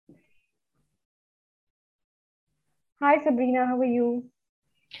Hi Sabrina, how are you?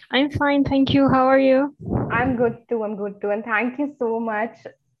 I'm fine, thank you. How are you? I'm good too. I'm good too. And thank you so much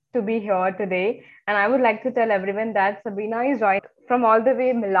to be here today. And I would like to tell everyone that Sabrina is joining us from all the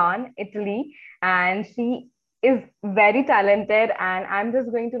way Milan, Italy, and she is very talented. And I'm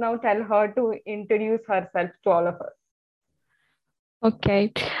just going to now tell her to introduce herself to all of us.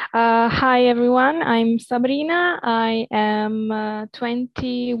 Okay. Hi, everyone. I'm Sabrina. I am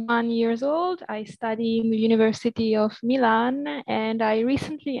 21 years old. I study in the University of Milan, and I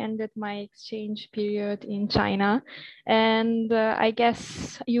recently ended my exchange period in China. And I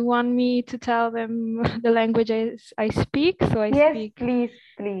guess you want me to tell them the languages I speak. So Yes, please,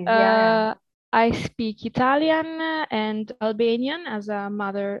 please. Yeah, yeah. Uh, I speak Italian and Albanian as a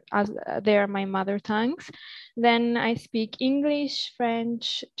mother, as they are my mother tongues. Then I speak English,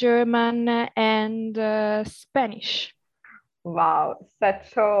 French, German, and Spanish. Wow,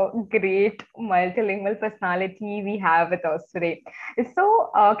 such a great multilingual personality we have with us today. So,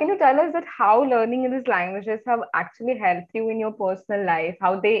 can you tell us that how learning in these languages have actually helped you in your personal life,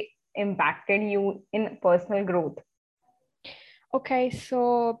 how they impacted you in personal growth? Okay,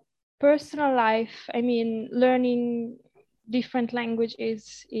 so personal life, I mean, learning different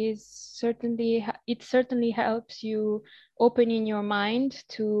languages is certainly, it certainly helps you opening your mind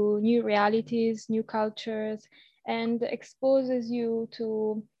to new realities, new cultures, and exposes you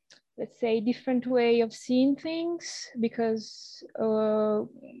to, let's say, different way of seeing things, because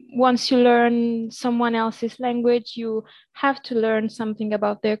once you learn someone else's language, you have to learn something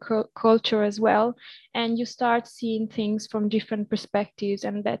about their culture as well, and you start seeing things from different perspectives,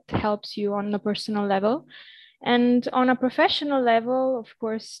 and that helps you on a personal level. And on a professional level, of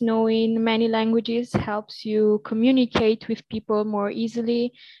course, knowing many languages helps you communicate with people more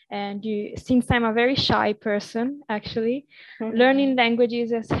easily. And since I'm a very shy person, actually, learning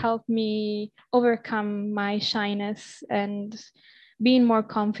languages has helped me overcome my shyness and being more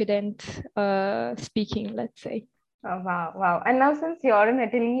confident speaking, let's say. Oh, wow, wow. And now, since you're in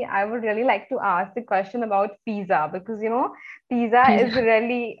Italy, I would really like to ask the question about pizza because pizza is Pizza.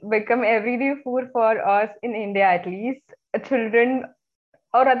 really become everyday food for us in India at least. Children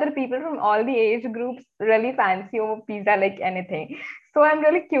or other people from all the age groups really fancy over pizza like anything. So I'm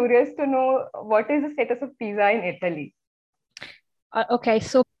really curious to know what is the status of pizza in Italy? Okay,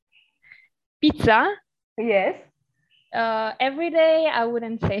 so pizza. Yes. Every day, I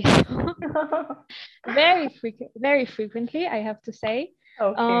wouldn't say so. Very frequently, I have to say.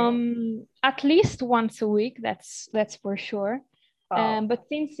 Okay. At least once a week, that's for sure. Wow. But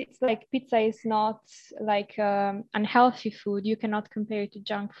since it's like pizza is not like unhealthy food, you cannot compare it to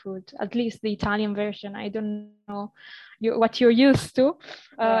junk food. At least the Italian version. I don't know what you're used to.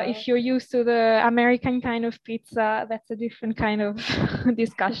 If you're used to the American kind of pizza, that's a different kind of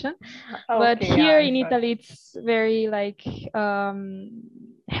discussion. But Okay, yeah, here I'm in sure. Italy, it's very like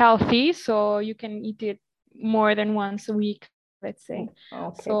healthy, so you can eat it more than once a week, let's say.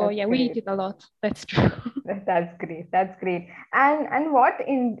 So Okay, yeah, we that's eat it a great. lot. That's true. That's great. That's great. And what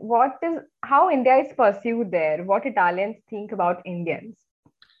is how India is perceived there? What Italians think about Indians?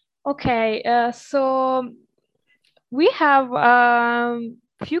 Okay, so we have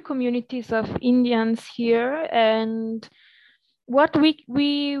few communities of Indians here, and what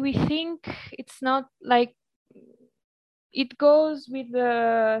we think, it's not like, it goes with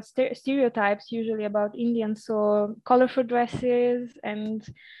the stereotypes usually about Indians. So colorful dresses and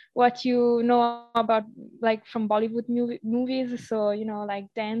what you know about, like from Bollywood movies. So like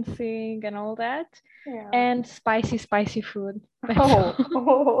dancing and all that, Yeah. and spicy food. That's Oh, all.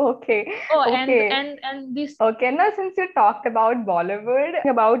 oh, okay, Oh, and okay. and and this. Okay, now since you talked about Bollywood,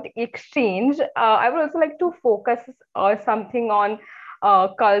 about exchange, I would also like to focus something on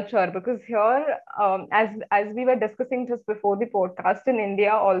culture because here, as we were discussing just before the podcast in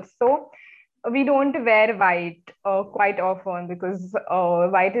India, also we don't wear white quite often because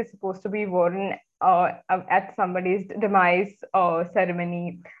white is supposed to be worn at somebody's demise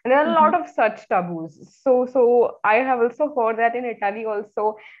ceremony, and there are a Mhm. lot of such taboos. So I have also heard that in Italy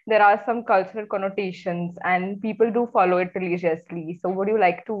also there are some cultural connotations, and people do follow it religiously. So would you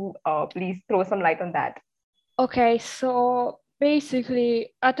like to please throw some light on that? Okay, so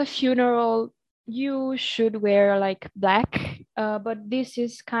basically at a funeral you should wear like black, but this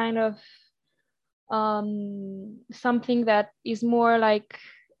is kind of something that is more like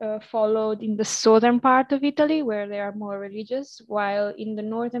followed in the southern part of Italy, where they are more religious, while in the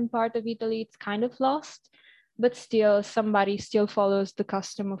northern part of Italy it's kind of lost, but still somebody still follows the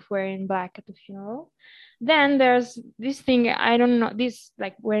custom of wearing black at the funeral. Then there's this thing, I don't know, this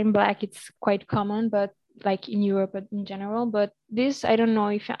like wearing black, it's quite common, but like in Europe in general, but this, I don't know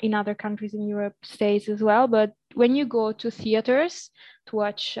if in other countries in Europe stays as well, but when you go to theaters to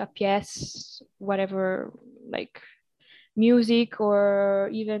watch a pièce, whatever, like music or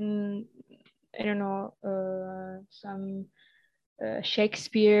even, I don't know, some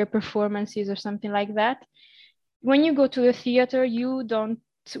Shakespeare performances or something like that, when you go to the theater, you don't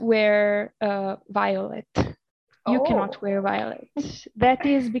wear violet. You cannot wear violet. That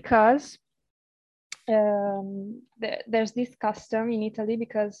is because there's this custom in Italy,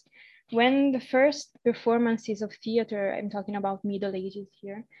 because when the first performances of theater, I'm talking about Middle Ages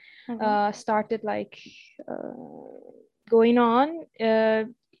here, started like going on,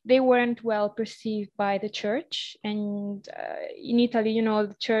 they weren't well perceived by the church. And in Italy, you know,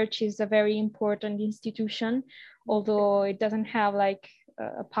 the church is a very important institution, although it doesn't have like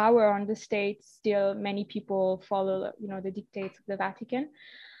a power on the state. Still, many people follow, you know, the dictates of the Vatican.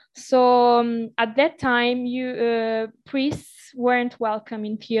 So at that time, priests weren't welcome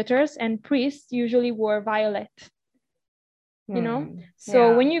in theaters, and priests usually wore violet. You know,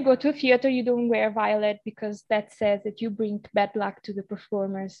 so when you go to theater, you don't wear violet, because that says that you bring bad luck to the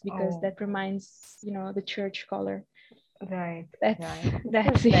performers, because that reminds, you know, the church color. Right.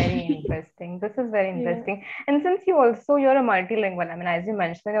 That's very interesting. This is very interesting. And since you're a multilingual, I mean, as you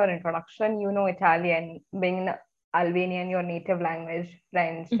mentioned in your introduction, you know Italian, being in Albanian, your native language,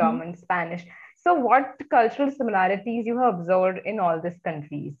 French, German, Spanish. So what cultural similarities you have observed in all these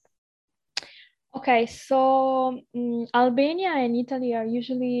countries? Okay, so Albania and Italy are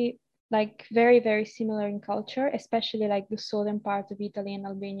usually like very, very similar in culture, especially like the southern part of Italy and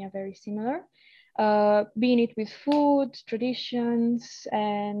Albania, very similar. Being it with food, traditions,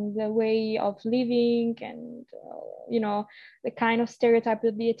 and the way of living, and you know, the kind of stereotype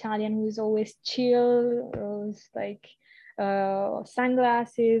of the Italian who is always chill, who's like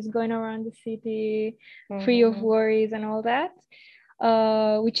sunglasses, going around the city, free of worries and all that.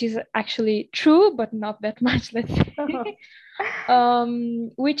 Which is actually true, but not that much, let's say.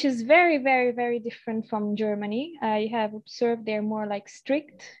 Which is very, very, very different from Germany. I have observed they're more like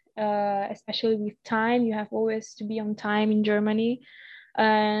strict, especially with time. You have always to be on time in Germany,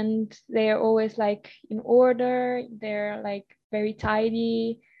 and they're always like in order. They're like very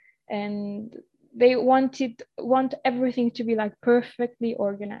tidy, and they want everything to be like perfectly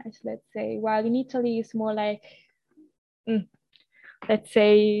organized, let's say. While in Italy, it's more like, let's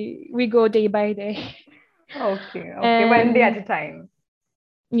say, we go day by day. Okay, 1 day at a time.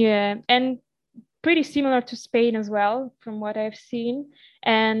 Yeah, and pretty similar to Spain as well, from what I've seen.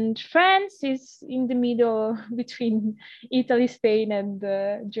 And France is in the middle between Italy, Spain, and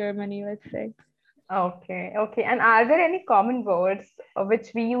Germany, let's say. Okay. And are there any common words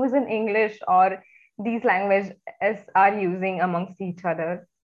which we use in English or these languages are using amongst each other?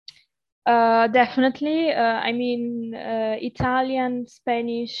 Definitely. I mean, Italian,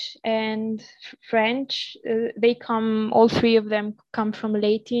 Spanish, and French, all three of them come from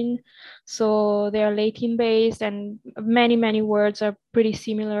Latin. So they are Latin based, and many, many words are pretty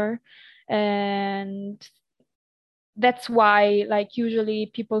similar. And that's why, like,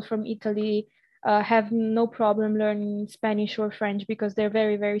 usually people from Italy have no problem learning Spanish or French, because they're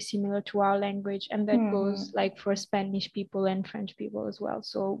very, very similar to our language. And that goes like for Spanish people and French people as well.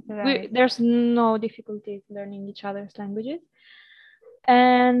 So there's no difficulties learning each other's languages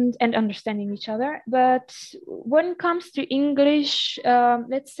and understanding each other. But when it comes to English,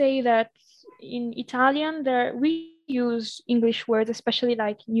 let's say that in Italian, we use English words, especially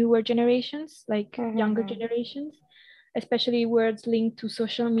like newer generations, like younger generations, especially words linked to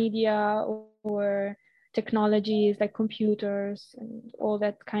social media or technologies like computers and all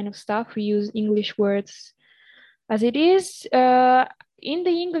that kind of stuff. We use English words as it is. In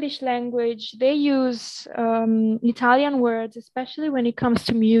the English language, they use Italian words, especially when it comes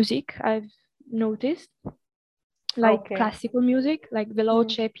to music, I've noticed. Like classical music, like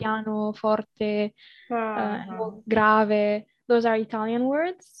veloce, piano, forte, grave. Those are Italian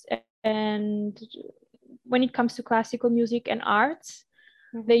words. And when it comes to classical music and arts,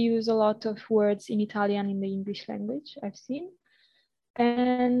 they use a lot of words in Italian in the English language, I've seen.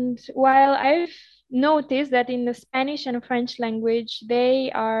 And while I've noticed that in the Spanish and French language,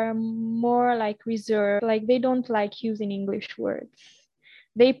 they are more like reserved, like they don't like using English words.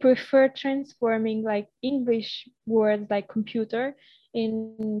 They prefer transforming like English words like computer.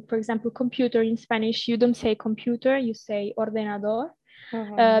 In, for example, computer in Spanish, you don't say computer, you say ordenador,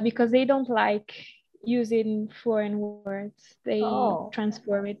 because they don't like using foreign words. They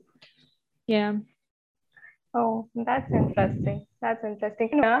transform it. Yeah. Oh, that's interesting. That's interesting.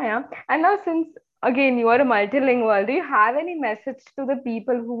 Yeah. And now, since again, you are a multilingual. Do you have any message to the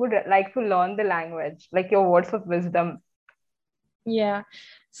people who would like to learn the language, like your words of wisdom? Yeah.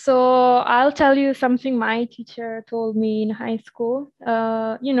 So I'll tell you something my teacher told me in high school.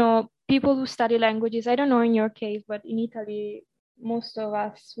 People who study languages, I don't know in your case, but in Italy, most of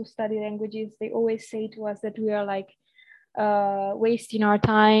us who study languages, they always say to us that we are like wasting our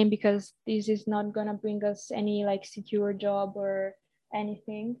time because this is not gonna bring us any like secure job or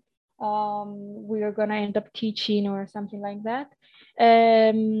anything. We are gonna end up teaching or something like that.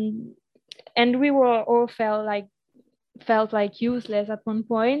 And we were all felt like useless at one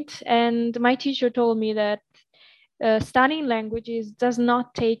point. And my teacher told me that studying languages does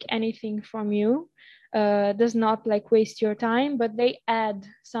not take anything from you, does not like waste your time, but they add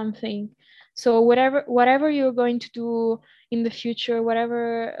something. So whatever you're going to do in the future,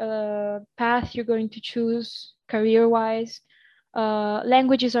 whatever path you're going to choose career-wise,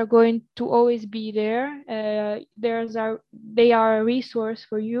 languages are going to always be there. They are a resource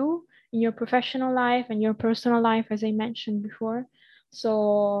for you in your professional life and your personal life, as I mentioned before.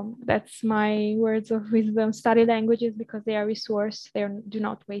 So that's my words of wisdom. Study languages because they are a resource. Do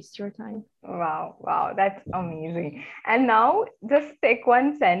not waste your time. Wow, wow, that's amazing. And now just take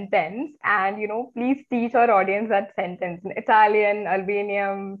one sentence and, please teach our audience that sentence in Italian,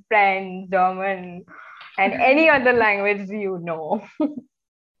 Albanian, French, German, and any other language you know.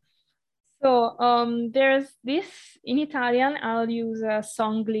 So there's this in Italian. I'll use a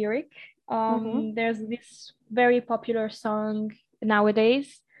song lyric. Mm-hmm. There's this very popular song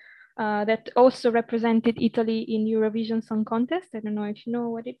nowadays that also represented Italy in Eurovision Song Contest. I don't know if you know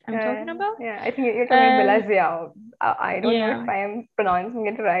what I'm talking about. Yeah, I think you're talking And Belazia. I don't know if yeah, I am pronouncing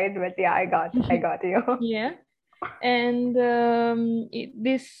it right, but yeah, I got you. yeah. And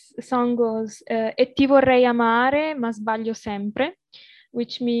this song goes E ti vorrei amare, ma sbaglio sempre,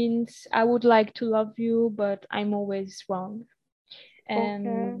 which means I would like to love you, but I'm always wrong. Okay.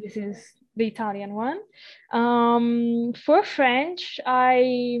 And this is the Italian one. For French,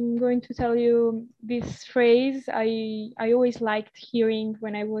 I'm going to tell you this phrase I always liked hearing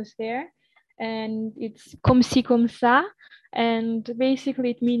when I was there, and it's comme ça, and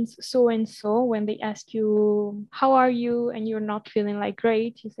basically it means so and so. When they ask you how are you and you're not feeling like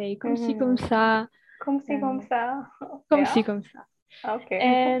great, you say comme Mm-hmm. ça, Comme and ça. Yeah. comme ça. Okay.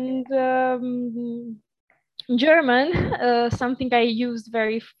 And German, something I used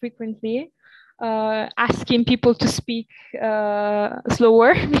very frequently, asking people to speak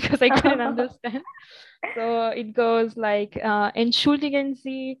slower because I couldn't understand. So it goes like, entschuldigen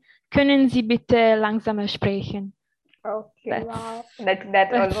Sie, können Sie bitte langsamer sprechen? Okay, That's, wow. That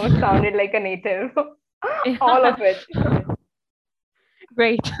that's almost sounded like a native. All yeah, of it.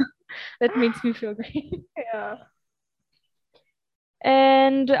 great. That makes me feel great. Yeah.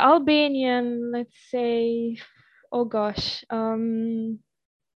 And Albanian, let's say, oh gosh, uh,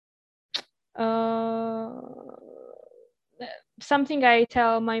 something I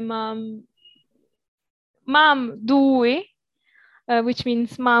tell my mom, dui, which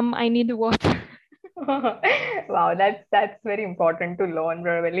means mom, I need water. Wow, that's very important to learn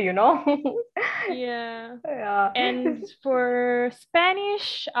verbally. Yeah. Yeah. And for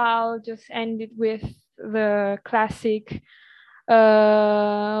Spanish, I'll just end it with the classic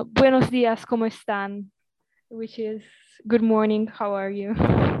buenos días, ¿cómo están? Which is good morning, how are you?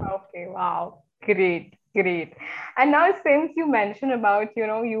 Okay, wow. Great, great. And now since you mentioned about,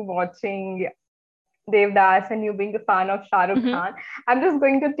 you watching Devdas and you being a fan of Shah Rukh Mhm. Khan, I'm just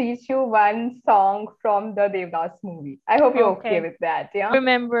going to teach you one song from the Devdas movie. I hope you're okay Okay. with that, I yeah?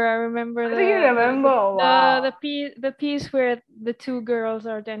 remember Do you remember? Wow. the piece where the two girls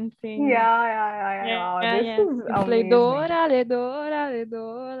are Yeah, dancing. yeah, yeah, yeah. Wow. Yeah, This yeah. is It's like amazing. Dora, le Dora, le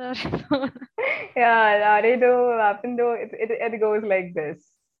Dora, le Dora. Yeah, Laredo, Lapindo, it goes like this.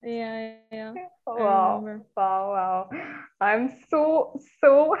 Yeah. I Wow, remember. wow, wow. I'm so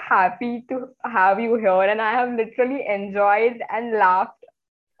happy to have you here, and I have literally enjoyed and laughed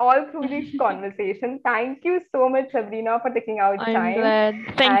all through this conversation. Thank you so much, Sabrina, for taking out I'm time glad.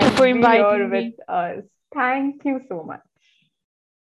 Thank you for and be here inviting with me. us. Thank you so much.